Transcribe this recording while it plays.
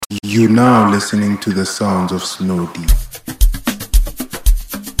You now listening to the sounds of Snow Deep.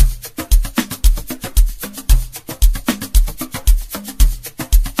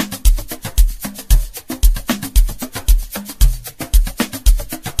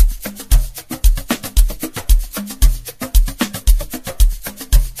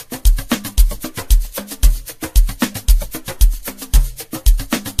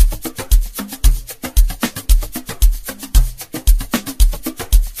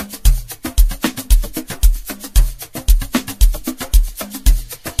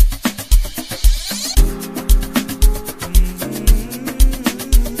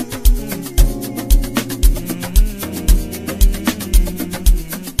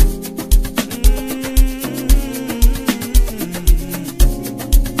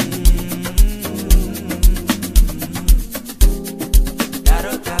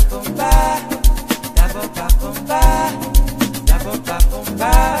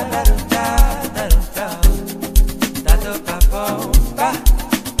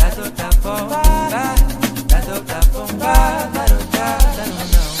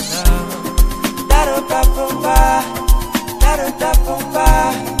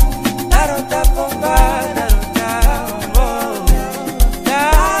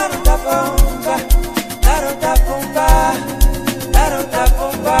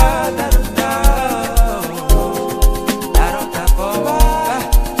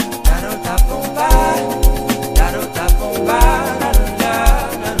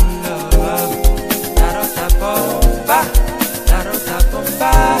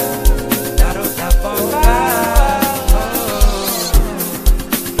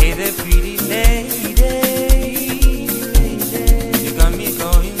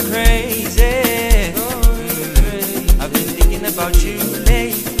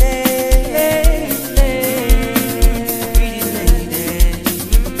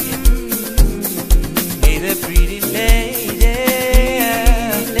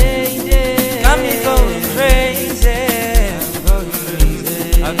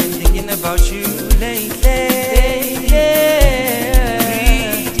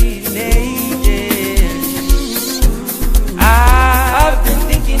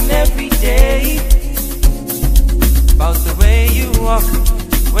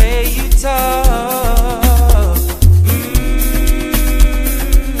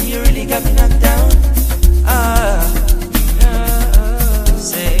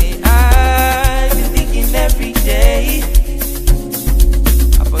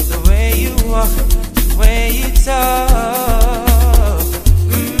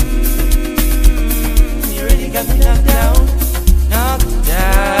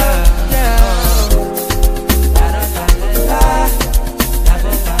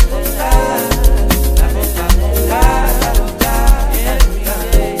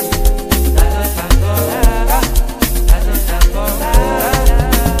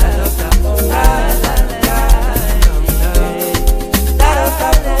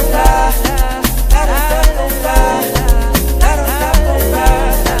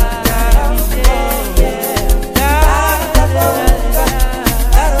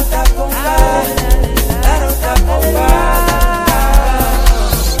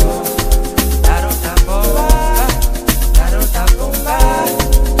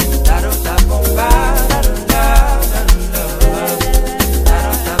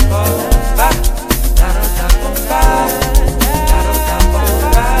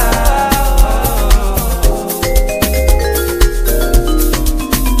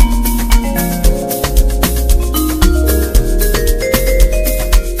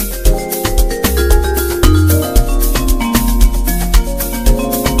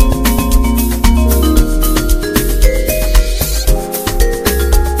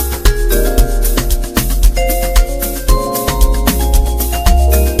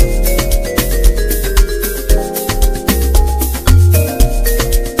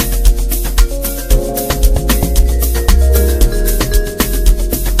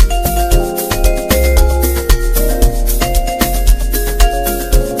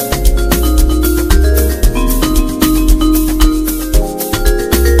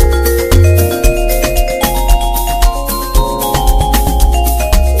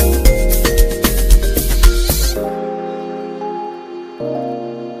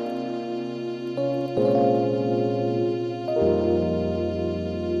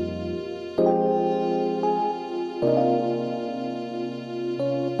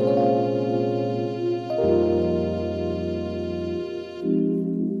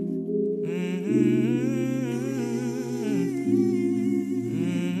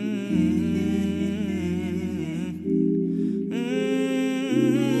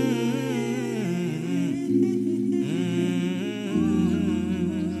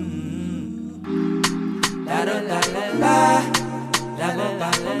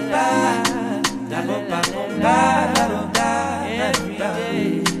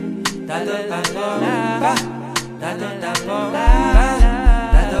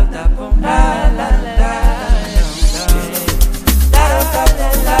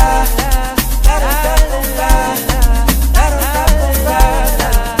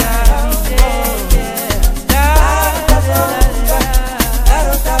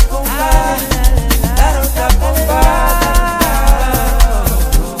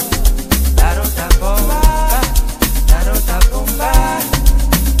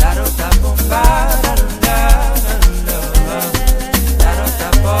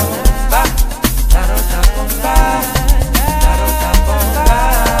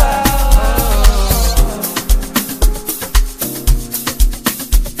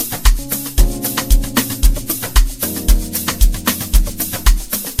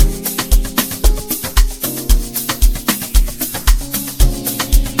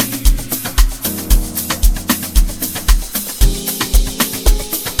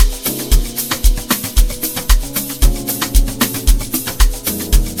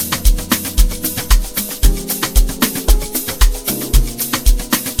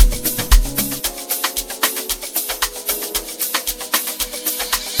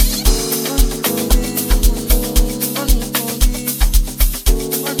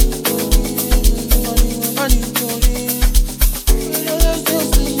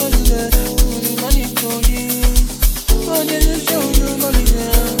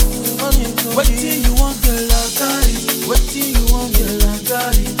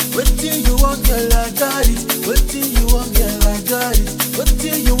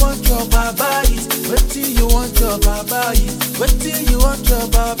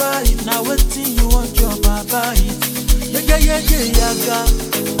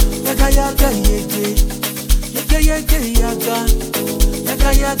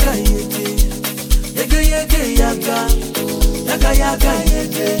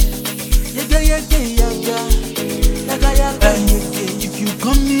 If you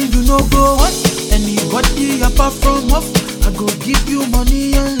come in, you no go what? Anybody apart from off, I go give you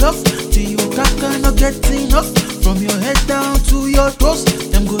money and love till you cannot get enough. From your head down to your toes,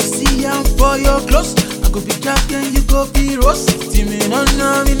 them go see I'm for your clothes. I go be Jack and you go be Ross. Me no,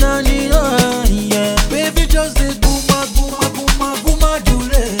 yeah. Baby, just say booma, booma, booma, booma,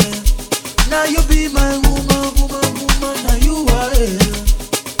 jule. Now you be my woman, woman, woman. Now you are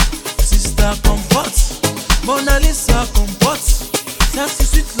Sister Comfort, Mona Lisa Comfort. Sassy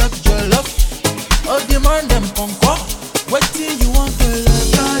sweet like jollof. All the man them conquer. What till you want, girl, I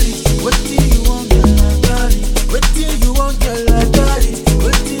got it. What till you want, girl, I got it. What till you want, girl, I got it.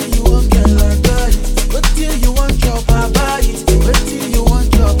 What till you want, girl, I got it. What till you want, chop, I buy it. What till you want,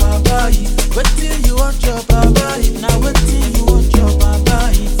 chop, I buy it. What till you want, chop, I buy it. Now what till you want, chop, I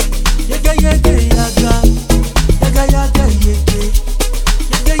buy it. Yaga, yaga, yaga. Yaga, yaga, yaga.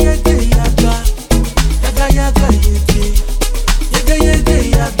 Yaga, yaga, yaga. Yaga, yaga, yaga. Yaga, yaga,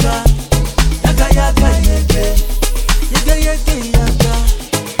 yaga. Yaga, yaga, yaga. Yaga, yaga, yaga.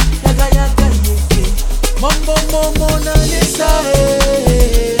 Yaga, yaga, yaga. Mambo, Mona Lisa,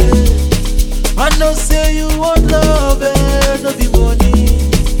 I know say you want love, no be money.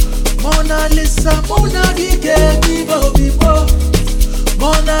 Mona Lisa, Mona Gige, Bibo, Bibo.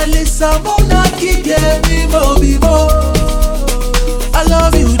 Mona Lisa, Mona Gige, Bibo, Bibo. I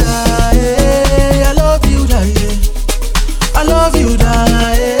love you, die. I love you, die. I love you,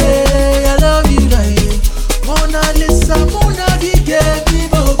 die. I love you, die. Mona Lisa, Mona Gige,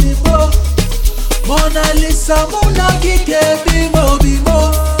 Bibo, Bibo. Mona Lisa, Mona Gige, Bibo,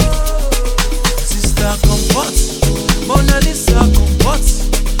 Bibo. Sister Comfort, Mona Lisa Comfort.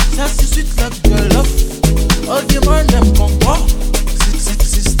 Sassy sweet like jollof. All the man them conquer.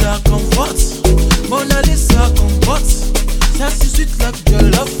 Sister Comfort, Mona Lisa Comfort. Sassy sweet like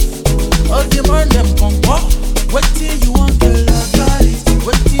jollof. All the man them conquer. What till you want, girl, I got it.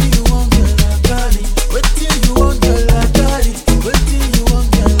 What till you want, girl, I got it. What till you want, girl, I got it. What till you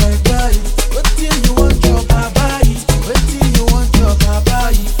want, girl, I got it. What till you want, chop, I buy it. What till you want, chop, I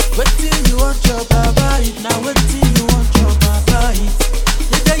buy it. What till you want, chop, I buy it. Now what till you want, chop, I buy it.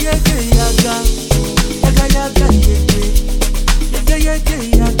 Yaga, yaga, yaga. Yaga, yaga, yaga. Yaga, yaga,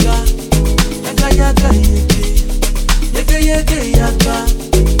 yaga. Yaga, yaga, yaga. Yaga, yaga, yaga.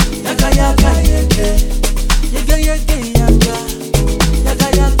 Yaga, yaga, yaga. Yaga, yaga, yaga. Yaga,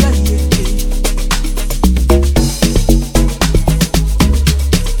 yaga, yaga.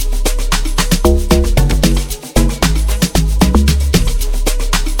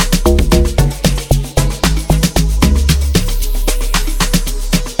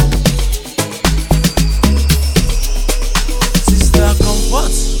 Sister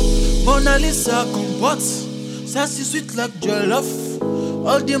Comfort, Mona Lisa Comfort. Sassy sweet like jollof.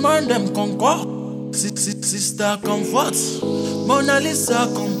 All the man them conquer. Sister comfort. Mona Lisa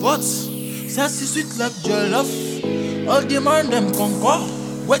comfort. Sassy sweet like jollof. All the man them conquer.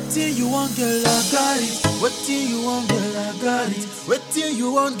 Wetin you want, girl, I got it. Wetin you want, girl, I got it. Wetin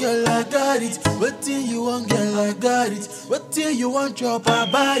you want, girl, I got it. Wetin you want, girl, I got it. Wetin you want, chop, I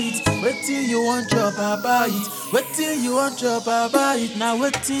buy it. Wetin you want, chop, I buy it. Wetin you want, chop, I buy it. Now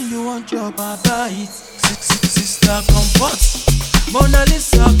wetin you want, chop, I buy it. Sister comfort, Mona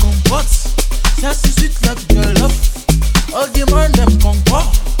Lisa comfort. Sassy sweet like jollof. All the man them conquer.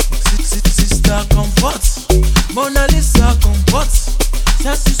 Sister comfort, Mona Lisa comfort.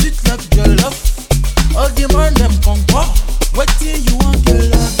 Sassy sweet like jollof. All the man them conquer. Wetin you want,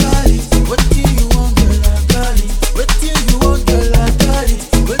 girl, I got it. Wetin you want, girl, I got it. Wetin you want, girl, I got it.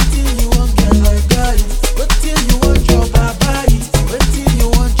 Wetin you want, girl, I got it. Wetin you want, chop, I buy it. Wetin you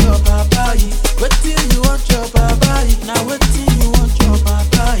want, chop, I buy it. Wetin you want, chop, I buy it. Now wetin you want, chop, I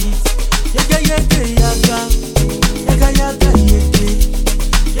buy it. Yaga yaga yaga, yaga yaga yaga,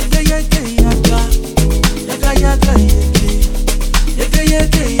 yaga yaga yaga, yaga yaga yaga. Yaga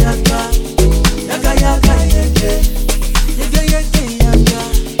yaga yaga, yaga yaga yaga, yaga yaga yaga,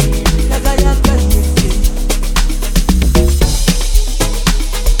 yaga yaga yaga.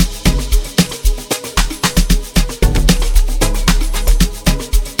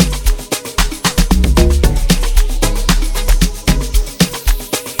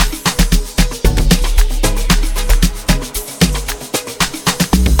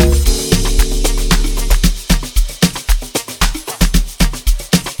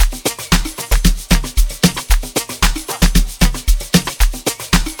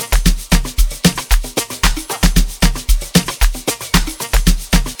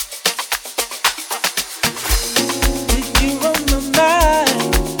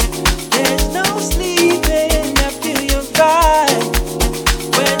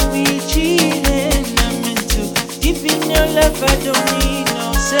 I don't need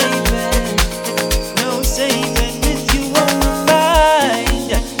no saving, no saving with you on my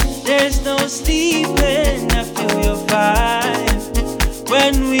mind. There's no sleeping, I feel your vibe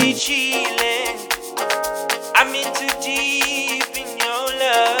when we chillin'. I'm in too deep in your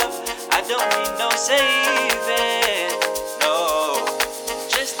love. I don't need no saving, no.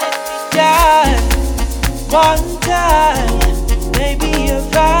 Just let me die one time, maybe a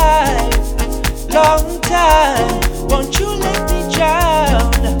vibe, long time. Won't you let me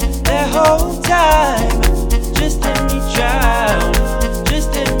drown the whole time? Just let me drown, just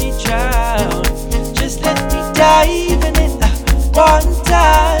let me drown, just let me dive in it one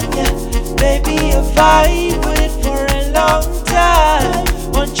time, yeah. Baby, a vibe with it for a long time.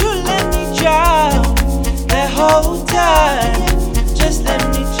 Won't you let me drown the whole time? Just let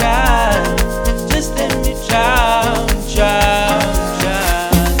me drown, just let me drown, drown.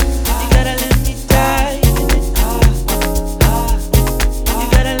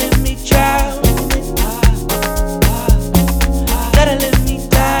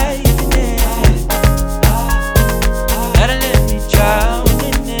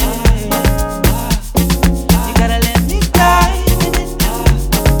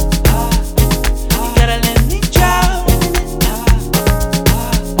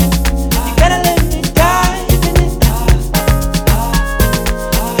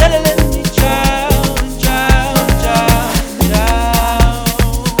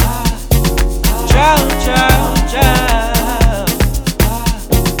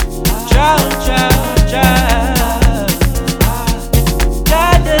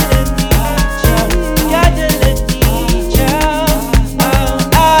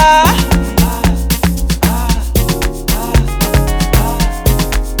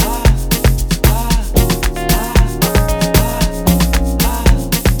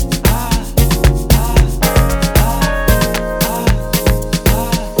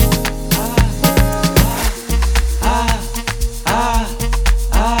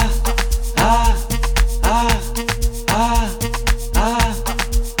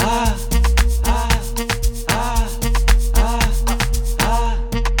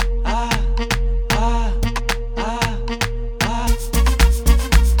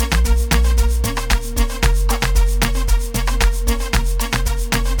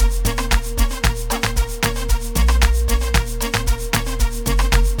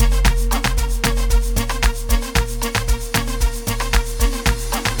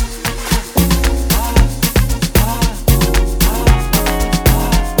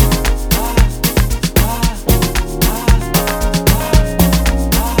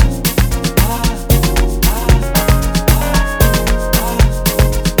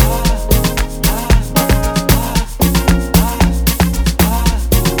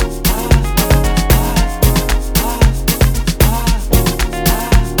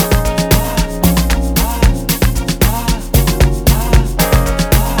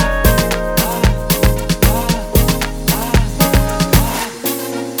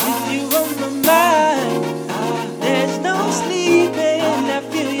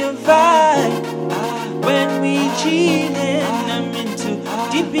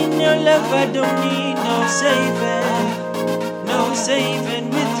 love, I don't need no saving. No saving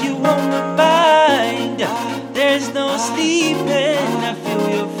with you on my mind. There's no sleeping, I feel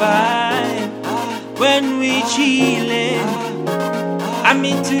your vibe. When we chillin', I'm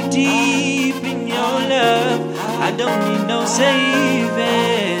in too deep in your love. I don't need no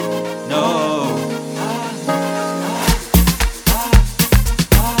saving, no.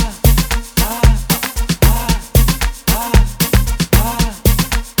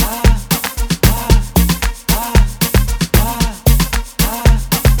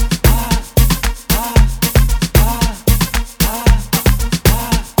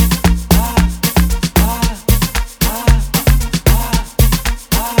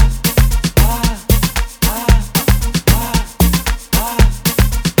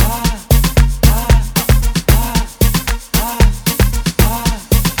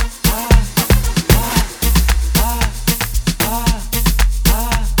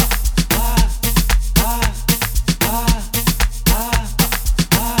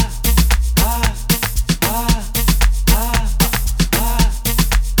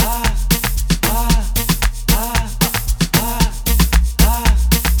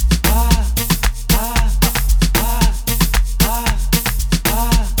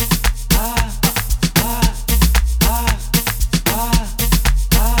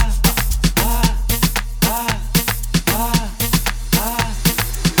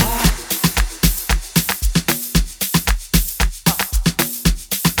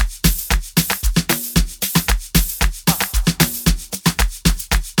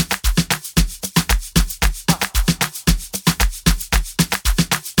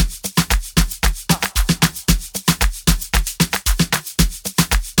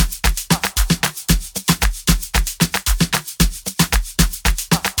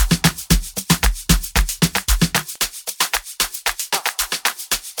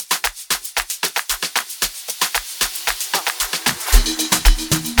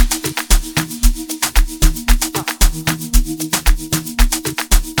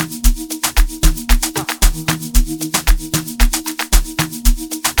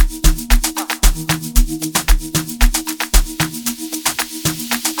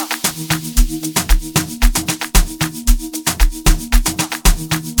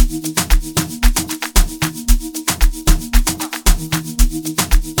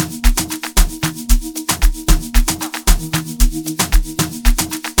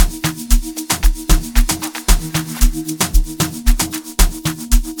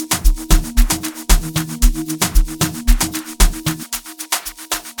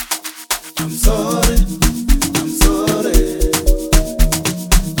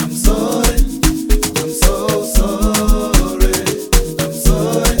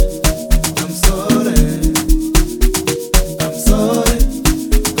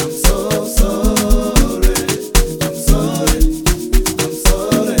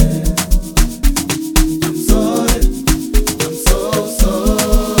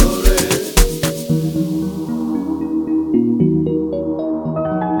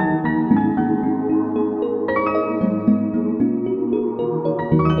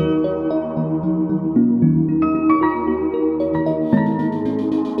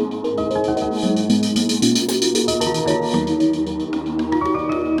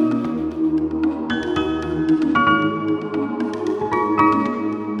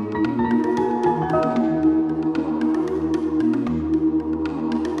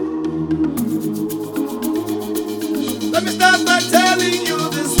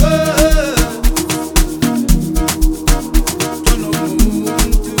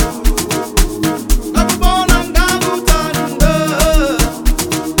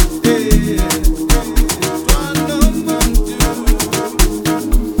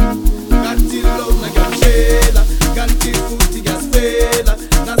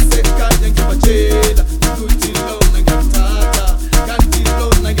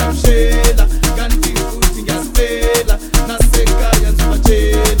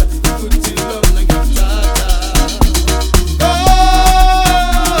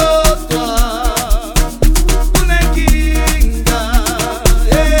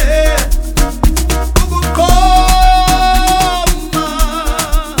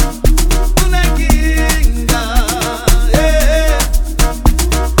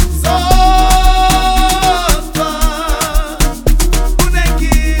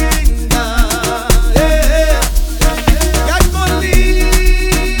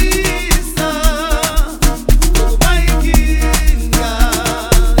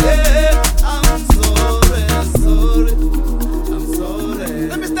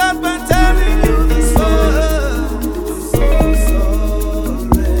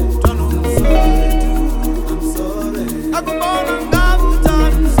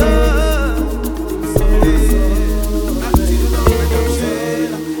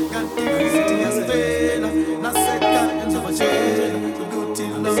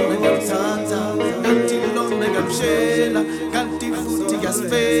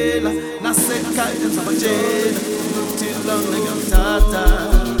 ngiyazenzela nasekhaya ngizabatshela ukuthi lona ngiyamthanda.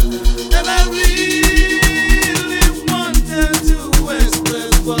 And I really wanted to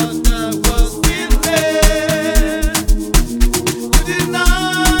express what I was feeling. You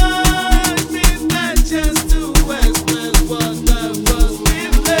denied me that chance to express what I was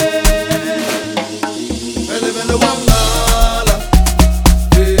feeling. I live in the one dollar,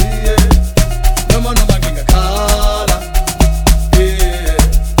 yeah, yeah. No more ngingakhala, yeah.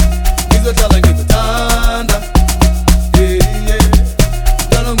 Ngizohlala ngikuthanda, yeah, yeah.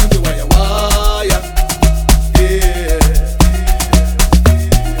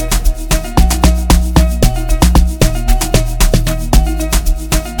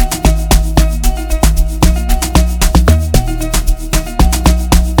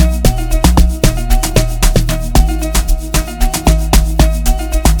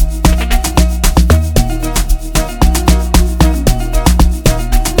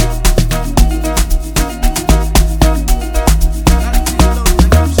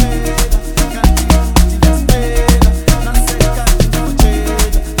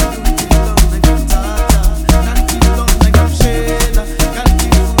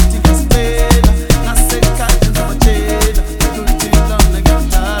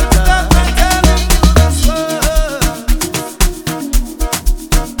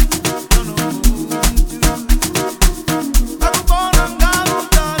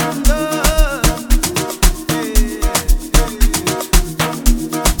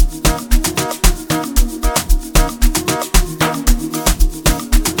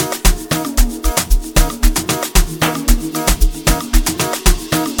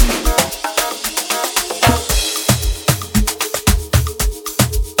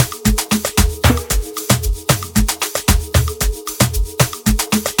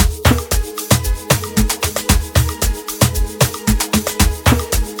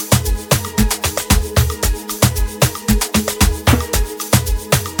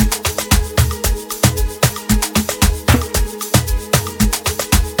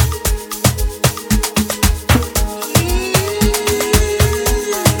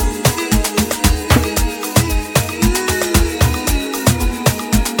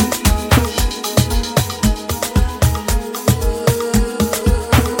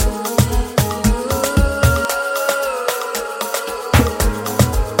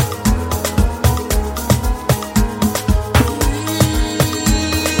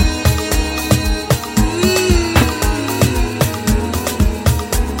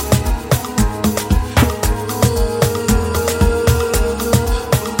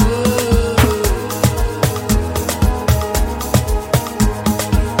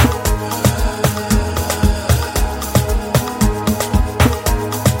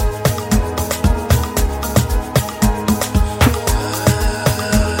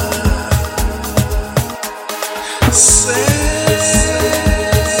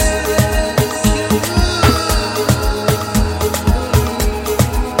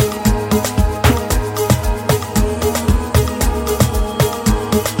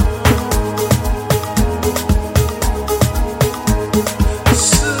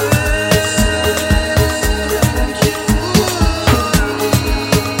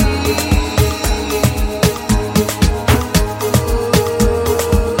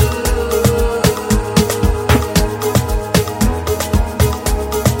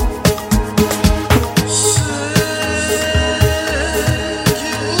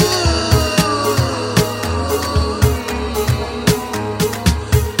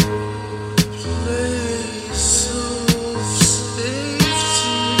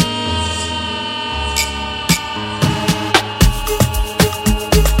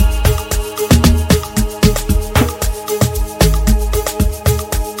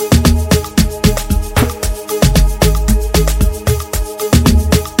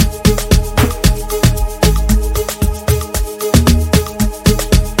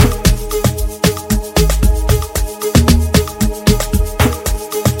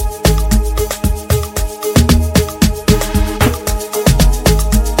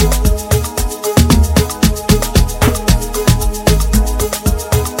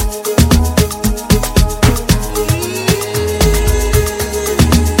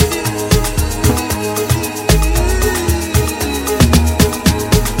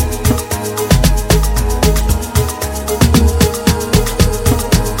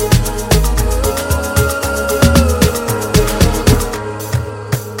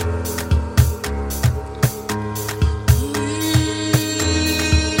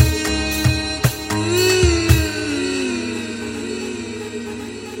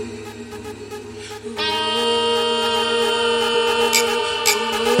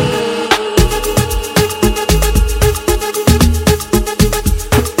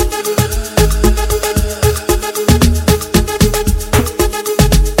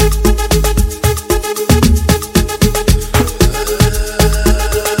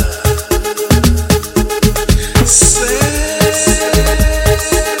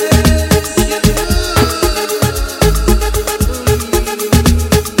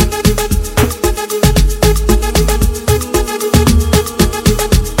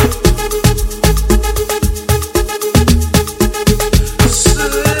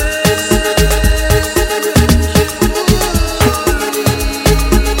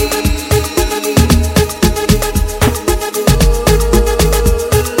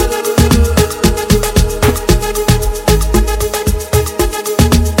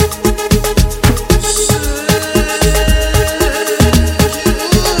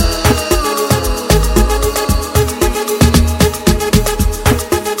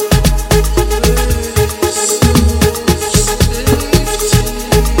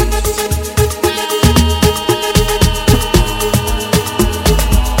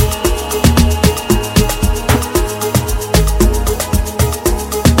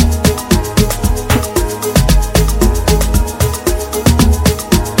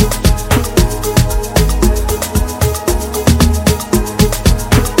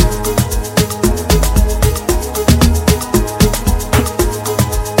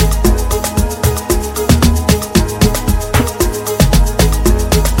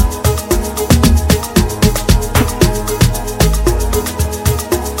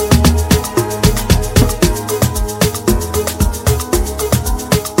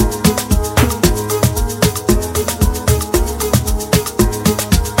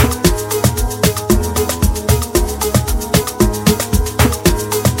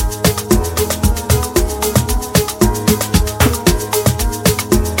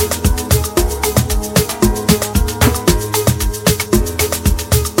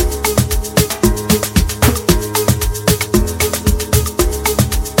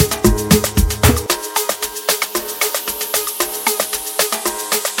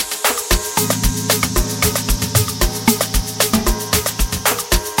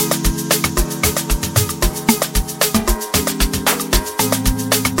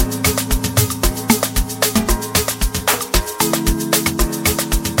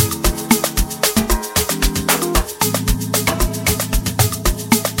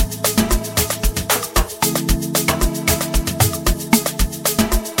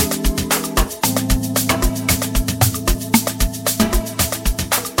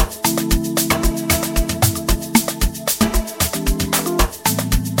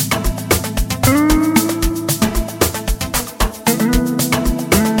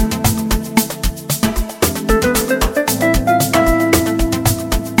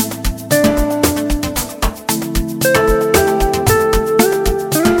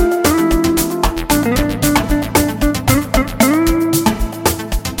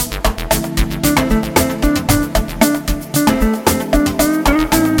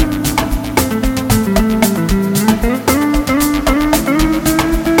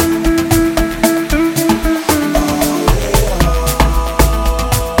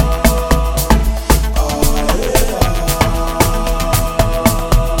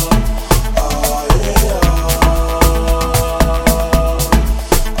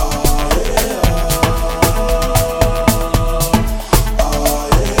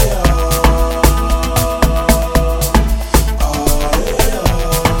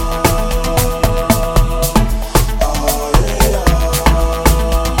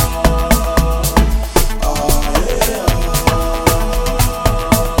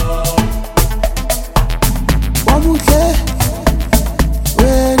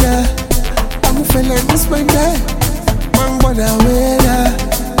 feeling spende mangibona wena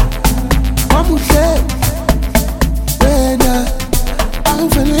wamuhle wena I'm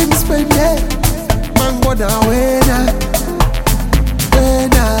feeling spende mangibona wena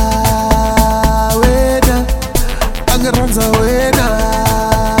wena wena angiranza wena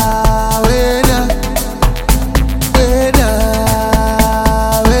wena wena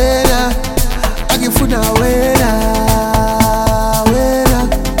wena angifuna wena wena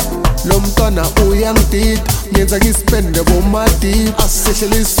lo mntwana uyangidida ngenza ngispende bomadi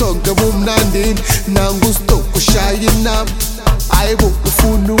asihleli sonke bomnandini nangustoku shayina ayibo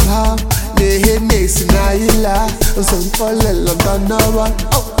ufuna ukuhamba nehenesi nayila uzongifolela mntanaba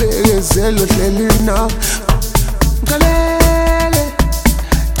awubekezelo hleli na kalele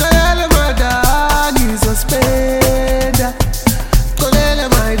kalele madani ngizospenda kalele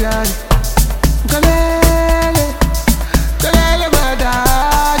madani kalele kalele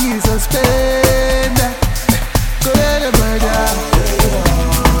madani ngizospenda kalele madani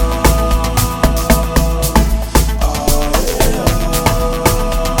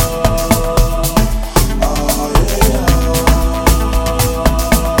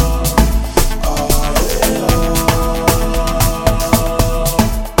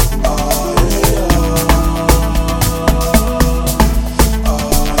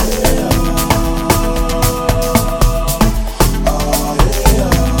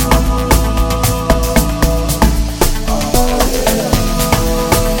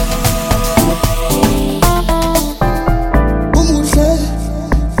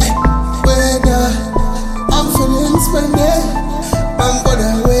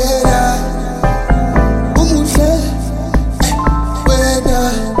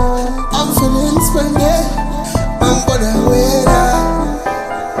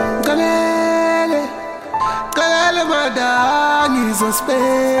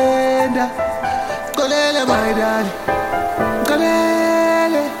Spenda kolele maidani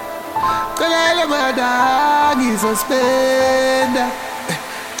kolele kolele maidani spenda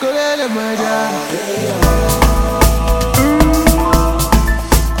kolele maidani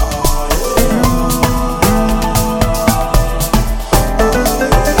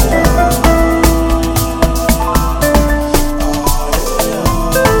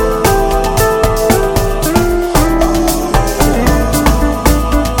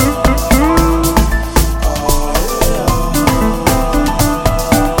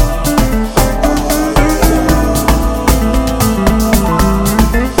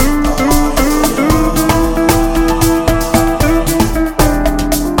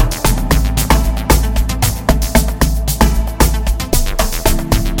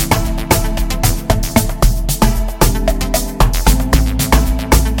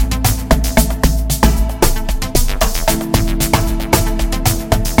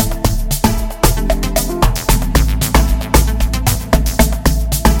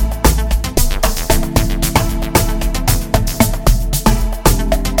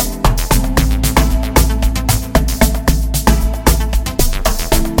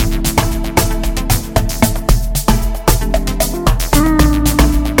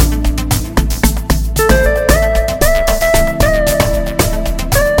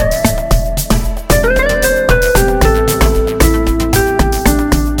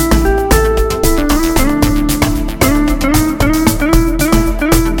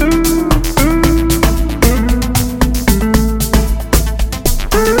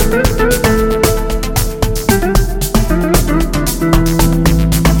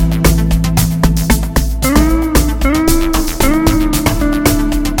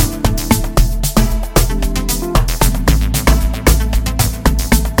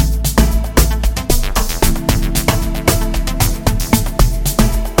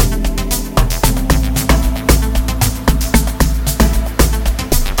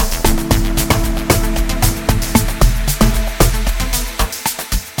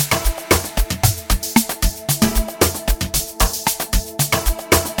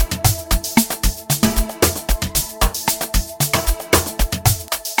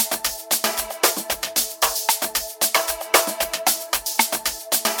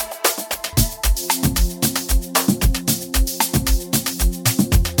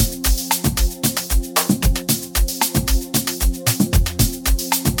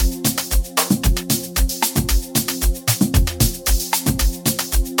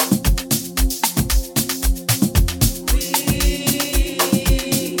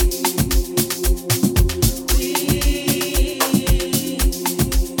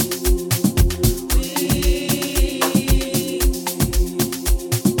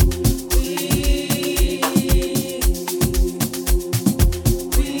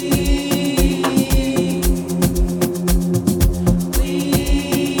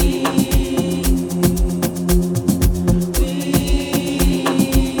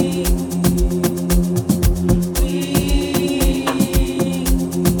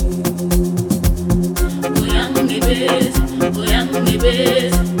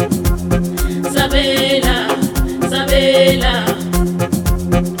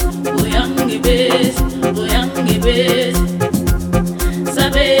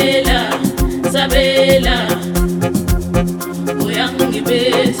Sabela, Sabela,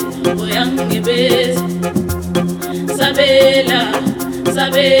 uyangibes, uyangibes. Sabela,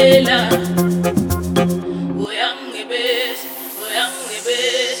 Sabela, uyangibes,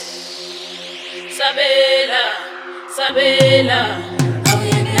 uyangibes. Sabela, Sabela,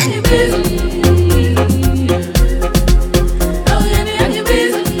 uyangibes.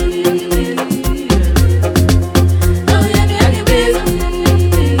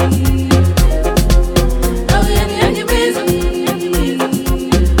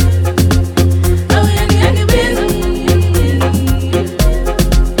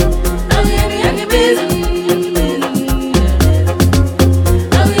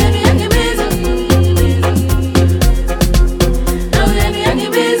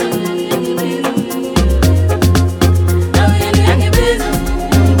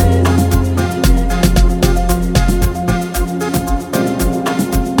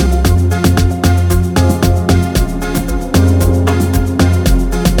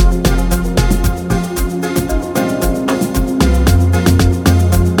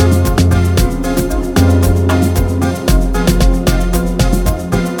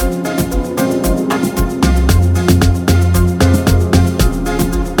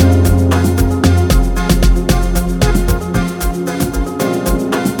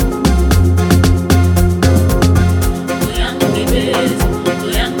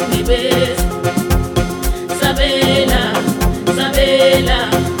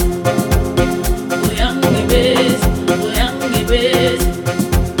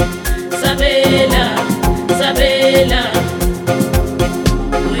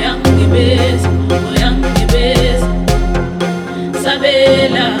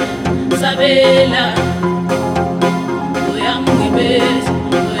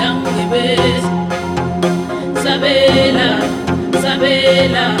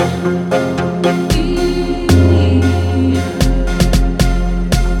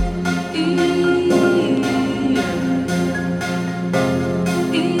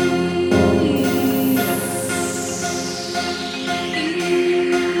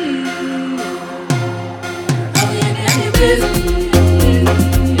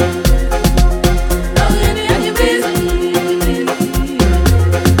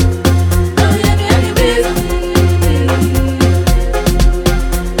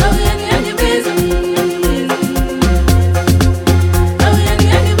 Oh, yeah.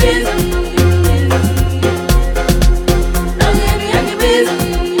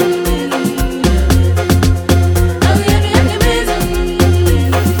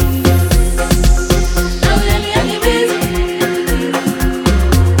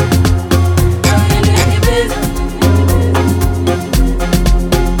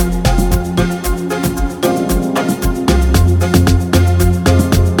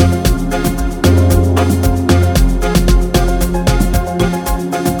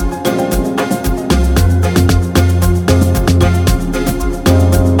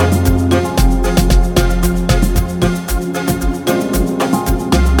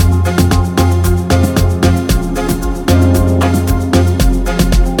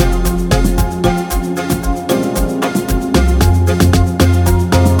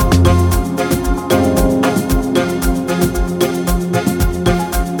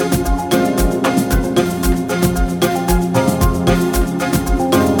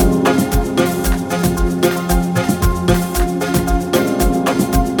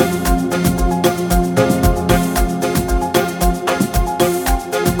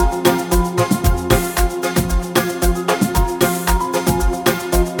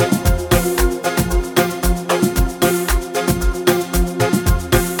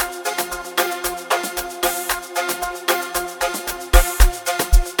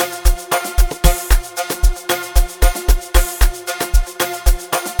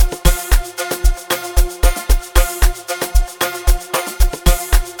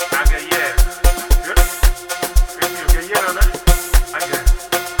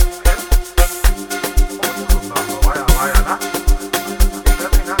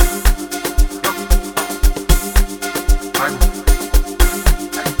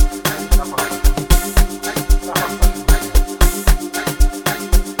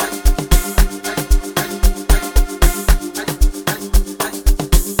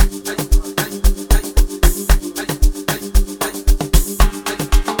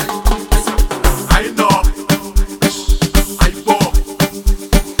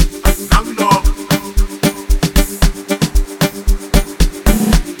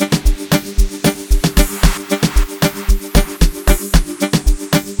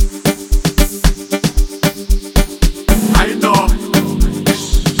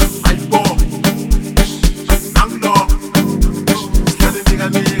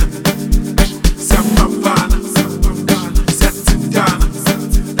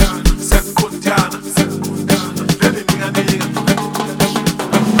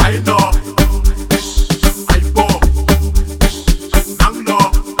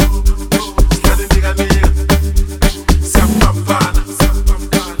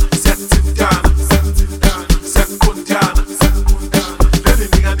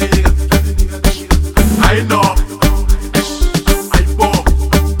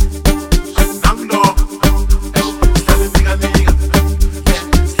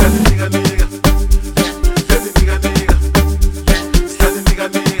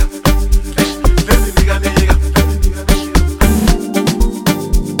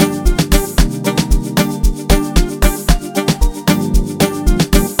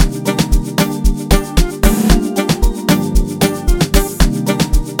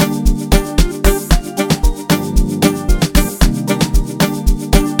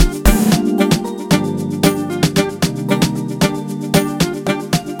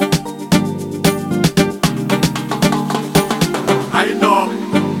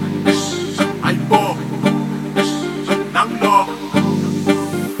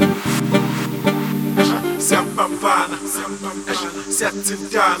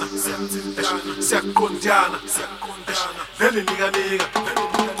 siyaqondana vele nika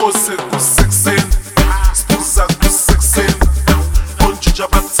kose kusekuseni sibuza kusekuseni onjinja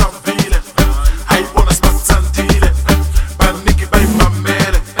bathambile ayibona sibathandile baniki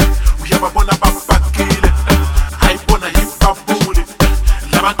bayimamele uyababona babhakile ayibona hipabuli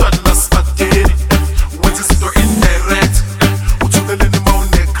labantwana sibateni wenza izinto indirect uthuleleni ma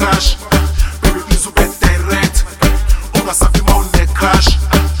une-crash baby please ube direct ungasafi ma une-crash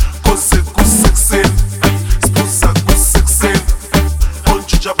kose kusekuseni sibuza kusekuseni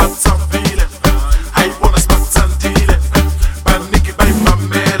onjinja bathambile ayibona sibathandile baniki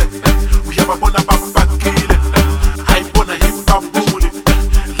bayimamele uyababona babhakile ayibona hipabuli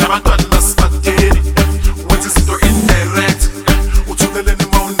labantwana sibateni wenza izinto indirect uthuleleni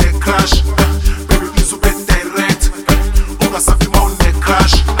ma une-crash baby please ube direct ungasafi ma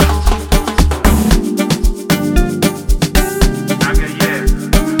une-crash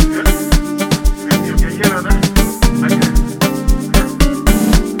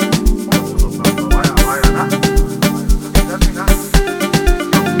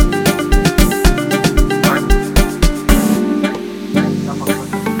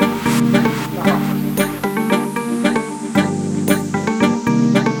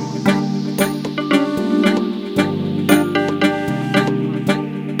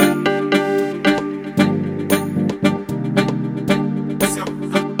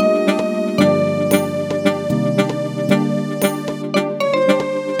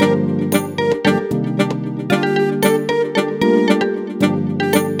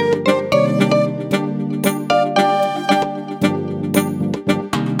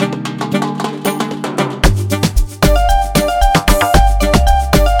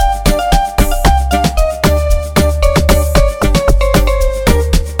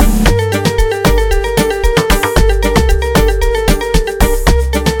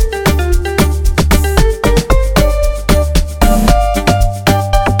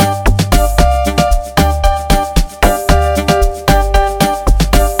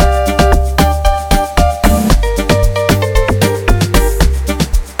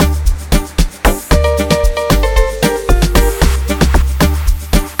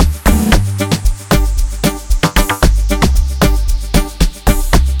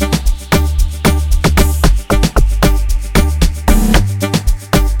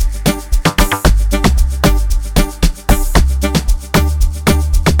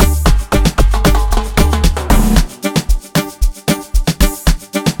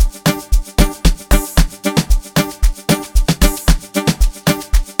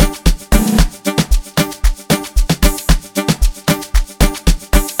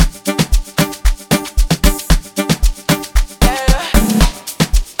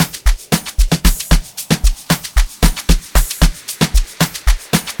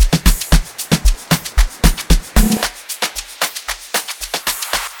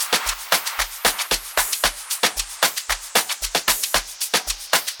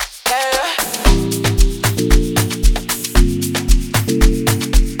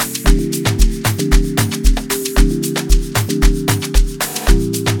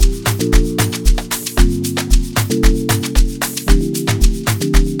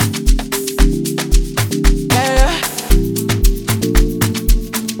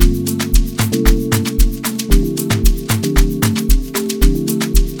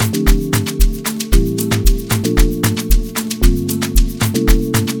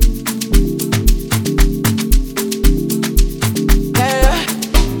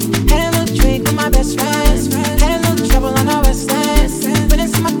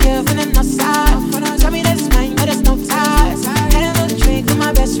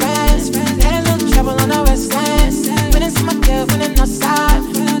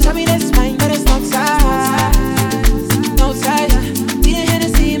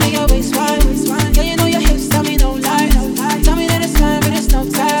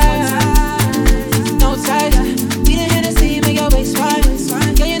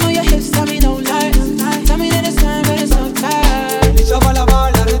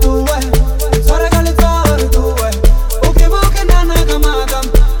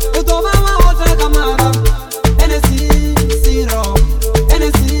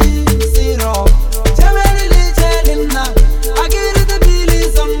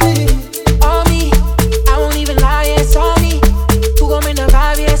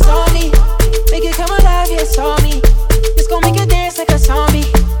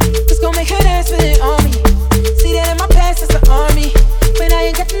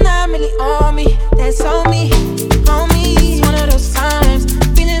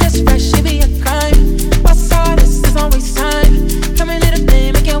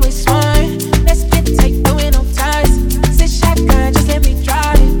Take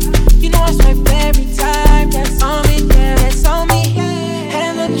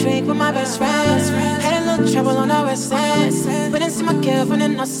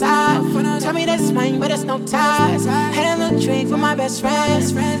it's mine, but it's no ties. Had a little drink with my best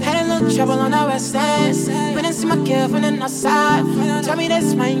friends. Had a little trouble on the west end. Couldn't see my girl from the north side. Tell me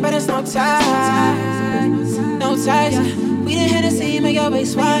that's mine, but it's no ties. No ties. We done had to see you make your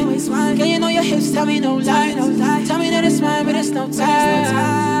waist wide. Girl, you know your hips, tell me no lies. Tell me that it's mine, but it's no ties.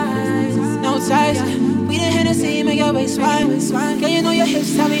 No ties. We done had to see you make your waist wide. Girl, you know your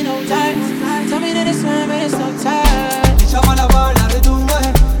hips, tell me no lies. Tell me that it's mine, but it's no ties. Diciamo la ballare due,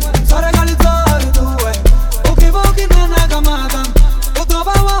 so regalizzare due. Uki nena kamata,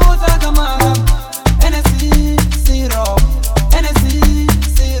 utobawa uta kamata. NSC zero, NSC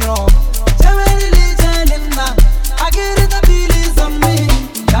zero. Jameli jelena, I get it the feelings on me.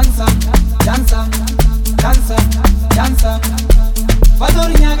 Dansa, dansa, dansa, dansa.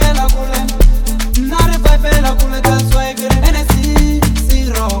 Padorinya che la cule, nare fai per la cule da suoi. NSC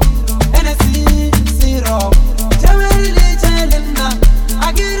zero, NSC zero.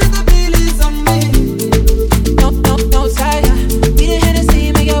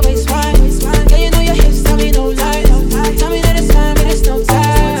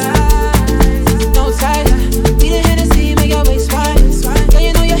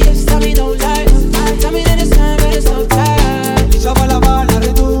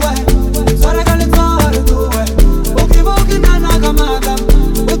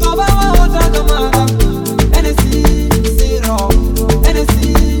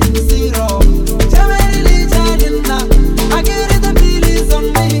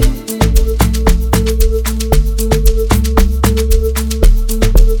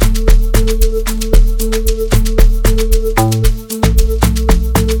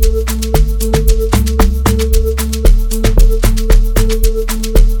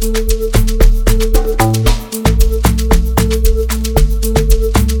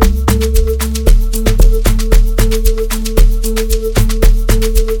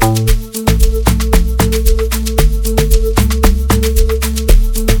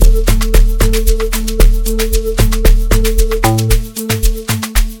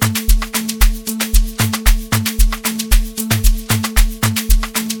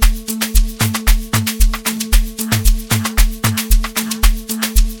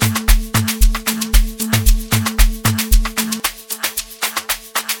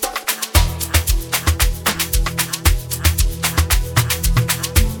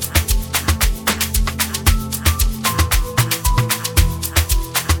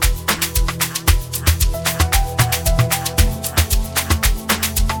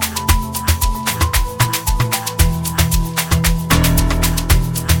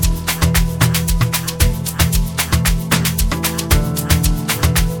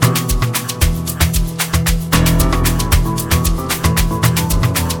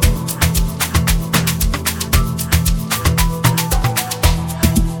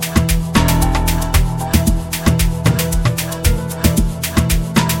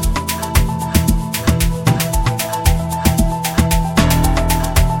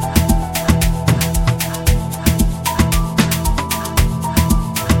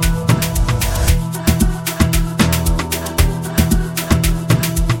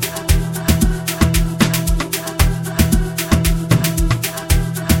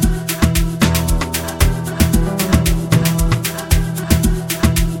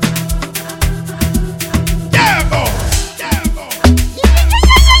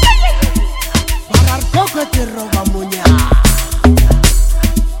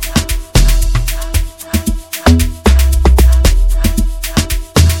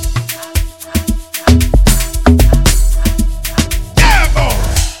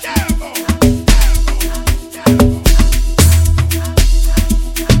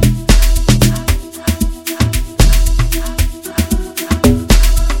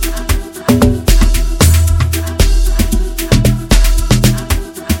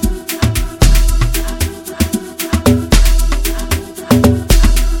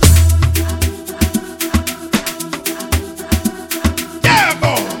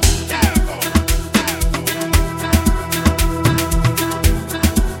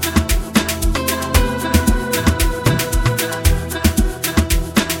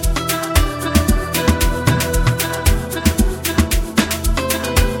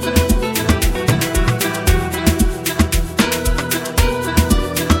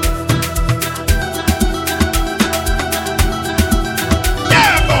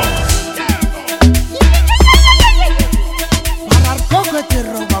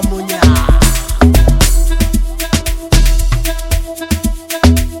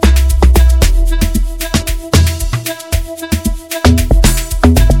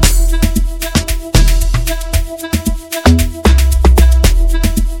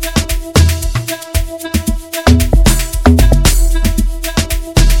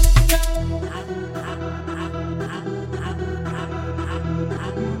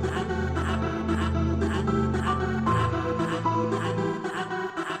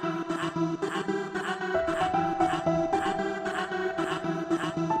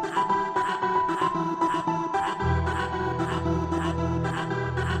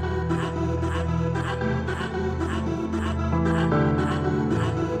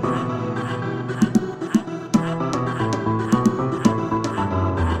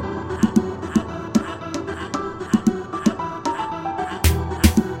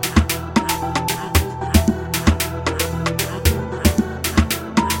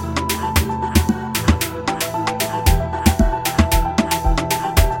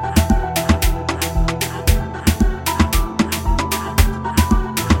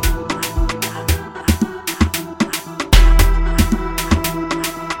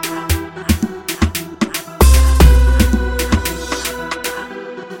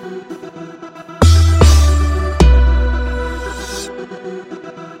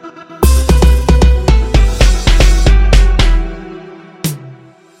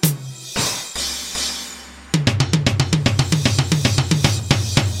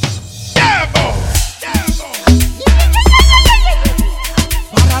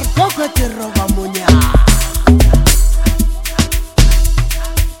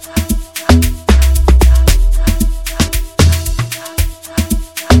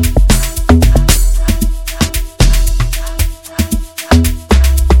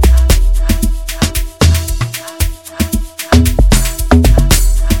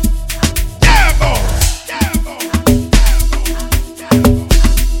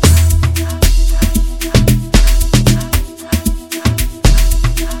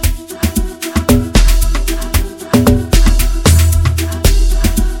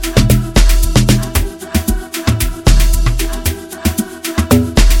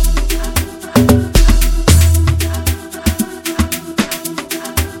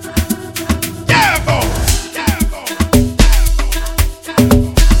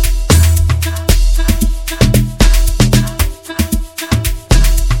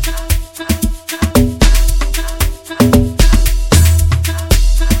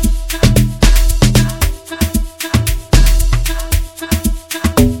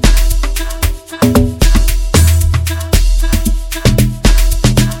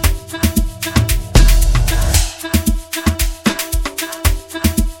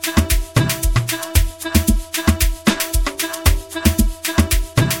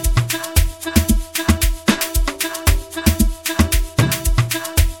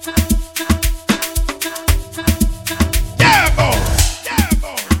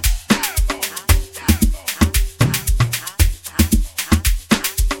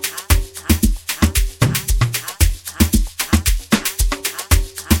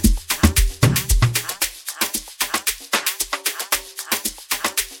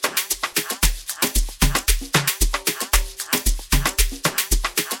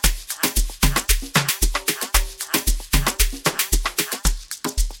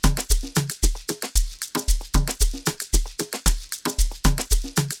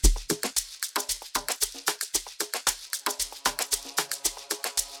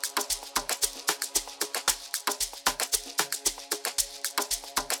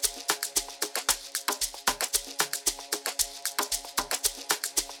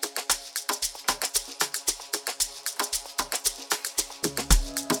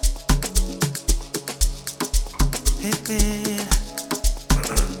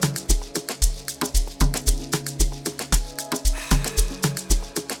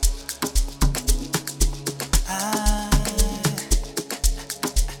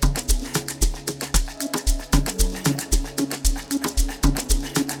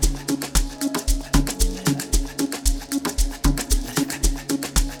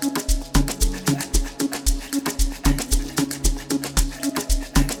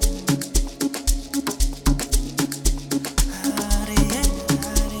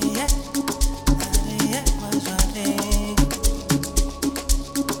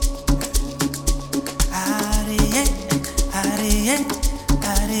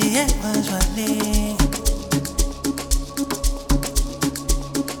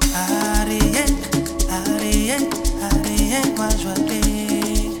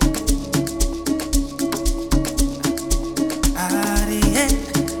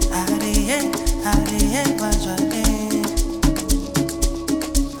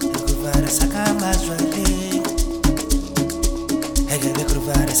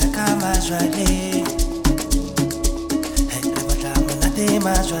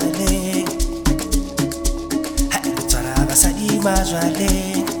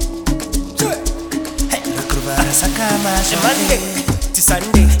 Majwale